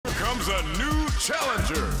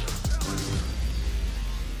Challenger.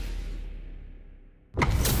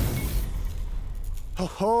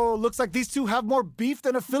 Oh, looks like these two have more beef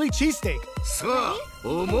than a Philly cheesesteak. さあ、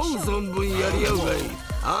思う存分やり合うがいい。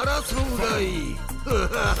争うがいい。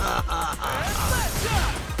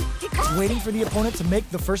Waiting for the opponent to make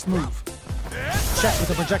the first move. Check with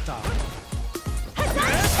a projectile.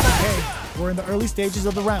 Okay, we're in the early stages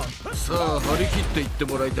of the round. さあ、張り切っていって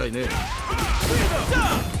もらいたいね。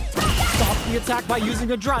Stop the attack by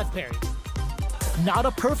using a drive parry. Not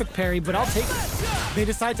a perfect parry, but I'll take it. They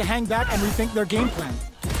decide to hang back and rethink their game plan.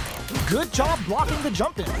 Good job blocking the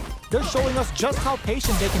jump in. They're showing us just how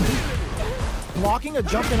patient they can be. Blocking a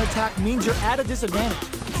jump in attack means you're at a disadvantage,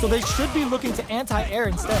 so they should be looking to anti-air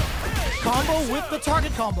instead. Combo with the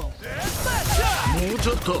target combo. もうち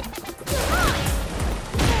ょっと。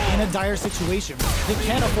In a dire situation, they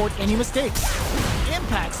can't afford any mistakes.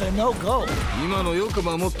 Impact's a no-go. 今のよく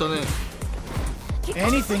守ったね。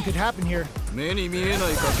Anything could happen here. 目に見えな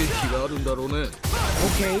い駆け引きがあるんだろうね。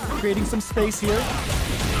Okay, creating some space here.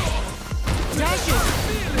 Dashes!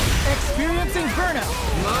 Experiencing burnout.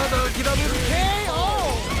 まだ諦める。KO!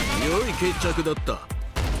 良い決着だった。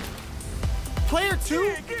Player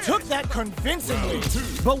 2 took that convincingly.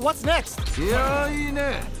 But what's next? いやーいい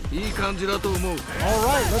ね。いい感じだと思う。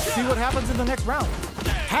Alright, let's see what happens in the next round.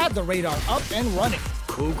 Had the radar up and running.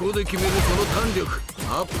 ここで決めるその弾力。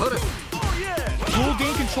あっぱれ。Will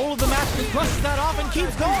gain control of the match and brushes that off and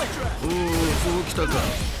keeps going. おお、そうきたか。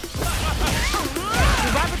The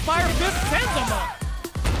rapid fire fist sends them up.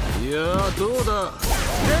 いやーどうだ。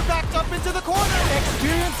 They're backed up into the corner,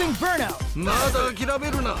 experiencing burnout. まだ諦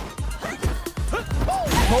めるな。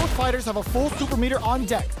Both fighters have a full super meter on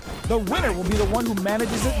deck. The winner will be the one who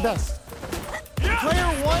manages it best. Player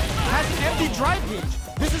 1 has an empty drive gauge.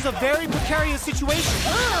 This is a very precarious situation.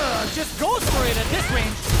 Just goes for it at this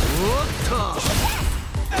range. おっと。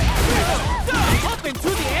 Up into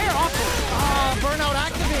the air off it. Burnout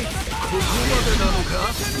activates. ここまでなのか。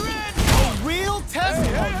 A real test.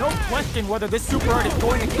 Oh, no question whether this super art is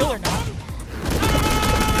going to kill or not.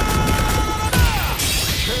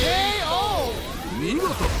 KO! 見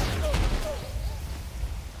事。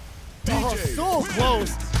Oh, so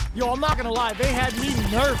close. Yo, I'm not gonna lie, they had me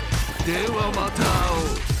nervous. ではまた会お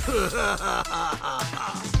う。